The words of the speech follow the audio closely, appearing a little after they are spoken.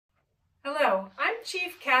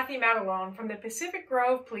Chief Kathy Matalone from the Pacific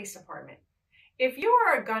Grove Police Department. If you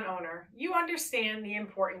are a gun owner, you understand the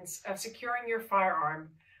importance of securing your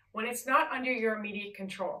firearm when it's not under your immediate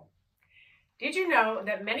control. Did you know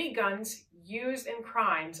that many guns used in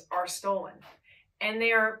crimes are stolen, and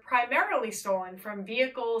they are primarily stolen from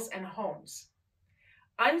vehicles and homes?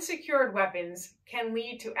 Unsecured weapons can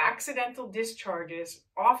lead to accidental discharges,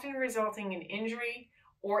 often resulting in injury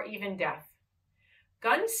or even death.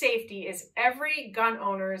 Gun safety is every gun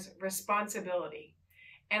owner's responsibility,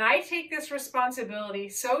 and I take this responsibility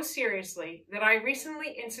so seriously that I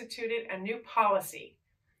recently instituted a new policy.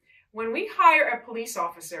 When we hire a police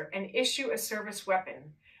officer and issue a service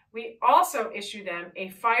weapon, we also issue them a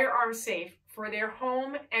firearm safe for their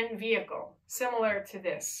home and vehicle, similar to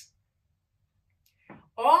this.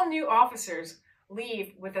 All new officers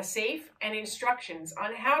leave with a safe and instructions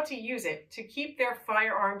on how to use it to keep their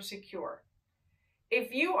firearm secure.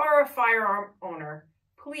 If you are a firearm owner,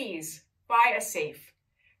 please buy a safe.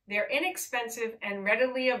 They're inexpensive and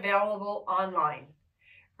readily available online.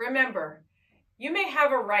 Remember, you may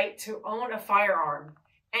have a right to own a firearm,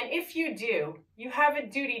 and if you do, you have a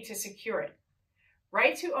duty to secure it.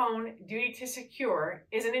 Right to Own, Duty to Secure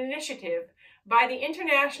is an initiative by the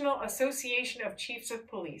International Association of Chiefs of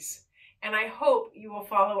Police, and I hope you will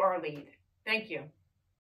follow our lead. Thank you.